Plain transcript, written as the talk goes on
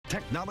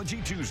Technology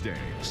Tuesday,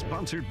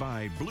 sponsored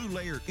by Blue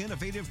Layer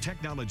Innovative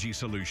Technology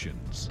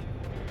Solutions.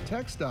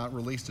 TxDOT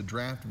released a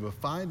draft of a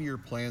 5-year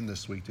plan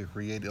this week to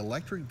create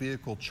electric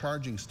vehicle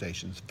charging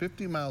stations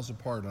 50 miles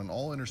apart on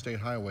all interstate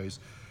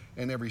highways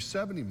and every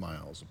 70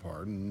 miles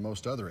apart in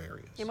most other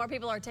areas. Yeah, more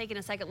people are taking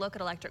a second look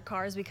at electric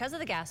cars because of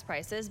the gas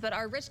prices, but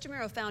our Rich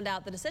DeMuro found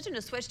out the decision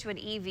to switch to an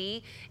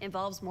EV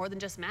involves more than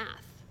just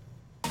math.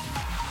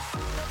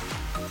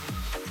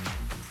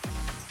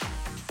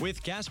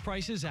 With gas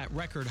prices at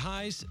record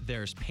highs,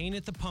 there's pain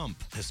at the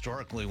pump.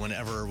 Historically,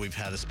 whenever we've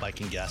had a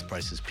spike in gas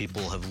prices,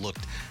 people have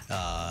looked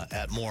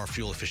at more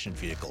fuel-efficient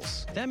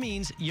vehicles. That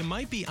means you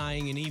might be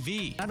eyeing an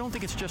EV. I don't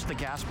think it's just the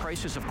gas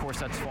prices, of course,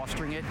 that's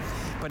fostering it,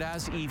 but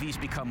as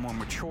EVs become more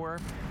mature,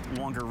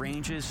 longer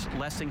ranges,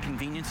 less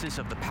inconveniences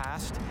of the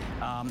past,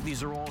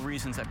 these are all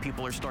reasons that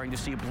people are starting to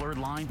see a blurred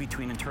line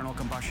between internal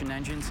combustion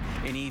engines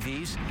and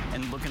EVs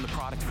and look in the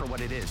product for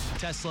what it is.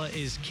 Tesla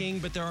is king,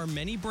 but there are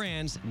many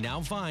brands now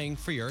vying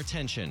for your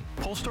attention.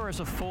 Polestar is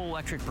a full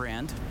electric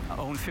brand,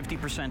 owned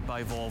 50%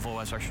 by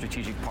Volvo as our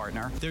strategic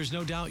partner. There's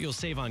no doubt you'll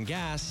save on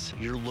gas.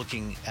 You're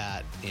looking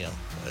at,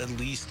 at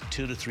least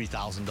 $2,000 to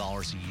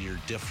 $3,000 a year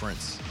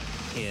difference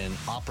in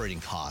operating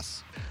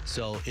costs.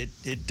 So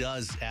it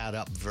does add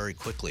up very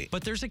quickly.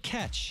 But there's a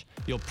catch.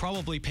 You'll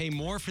probably pay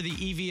more for the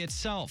EV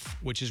itself,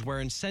 which is where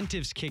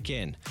incentives kick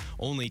in.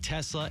 Only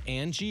Tesla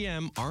and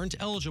GM aren't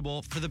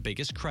eligible for the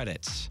biggest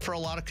credits. For a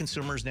lot of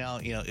consumers now,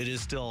 it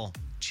is still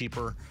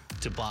cheaper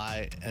to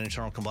buy an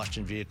internal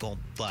combustion vehicle,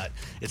 but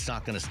it's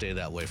not going to stay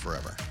that way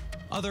forever.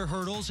 Other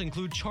hurdles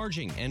include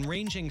charging and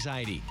range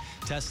anxiety.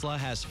 Tesla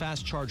has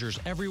fast chargers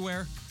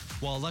everywhere,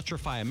 while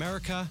Electrify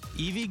America,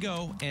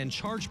 EVgo, and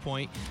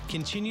ChargePoint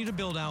continue to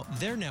build out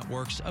their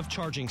networks of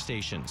charging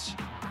stations.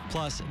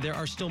 Plus, there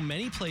are still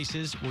many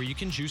places where you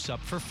can juice up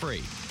for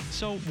free.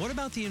 So what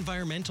about the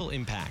environmental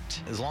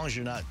impact? As long as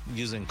you're not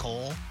using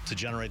coal to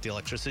generate the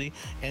electricity,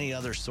 any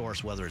other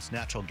source, whether it's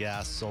natural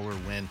gas, solar,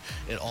 wind,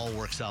 it all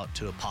works out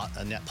to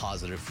a net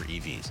positive for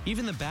EVs.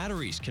 Even the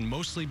batteries can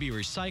mostly be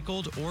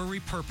recycled or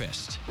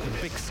repurposed.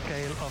 The big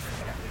scale of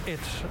it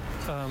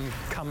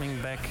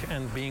coming back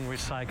and being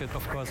recycled,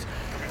 of course,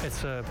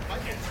 it's an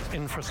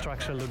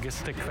infrastructure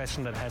logistic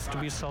question that has to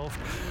be solved,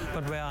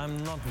 but where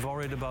I'm not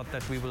worried about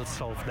that we will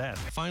solve that.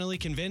 Finally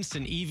convinced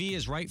an EV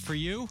is right for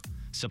you?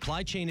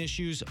 Supply chain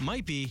issues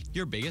might be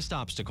your biggest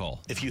obstacle.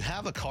 If you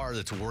have a car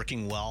that's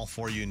working well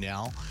for you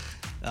now,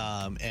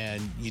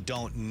 and you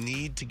don't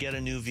need to get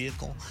a new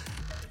vehicle,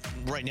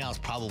 right now is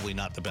probably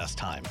not the best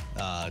time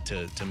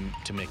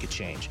to make a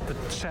change. The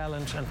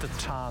challenge and the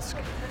task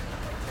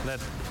that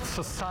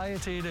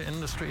society, the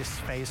industry is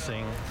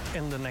facing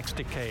in the next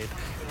decade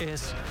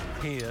is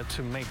here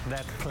to make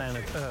that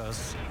planet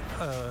Earth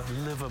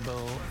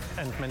livable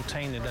and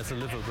maintain it as a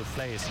livable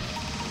place.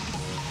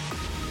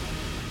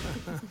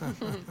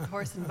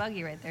 Horse and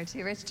buggy right there,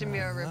 too. Rich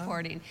DeMuro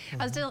reporting.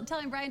 I was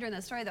telling Brian during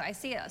the story, though, I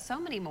see so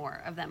many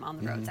more of them on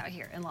the roads out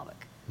here in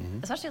Lubbock,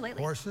 especially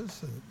lately.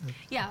 Horses?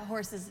 Yeah,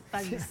 horses,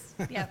 buggies.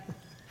 Yep.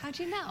 How'd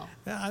you know?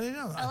 Yeah, I didn't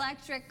know.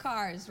 Electric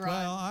cars, Ron.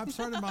 Well, I've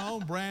started my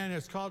own brand.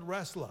 It's called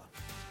Resla.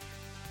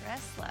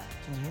 Resla.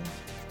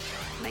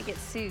 Might get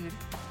sued.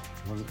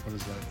 What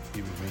does that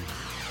even mean?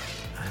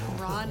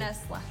 Ron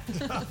Esla.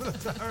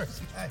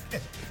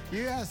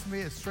 You asked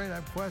me a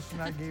straight-up question,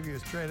 I gave you a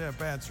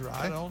straight-up answer.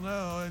 I don't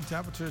know. And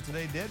temperatures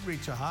today did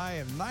reach a high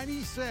of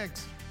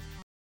 96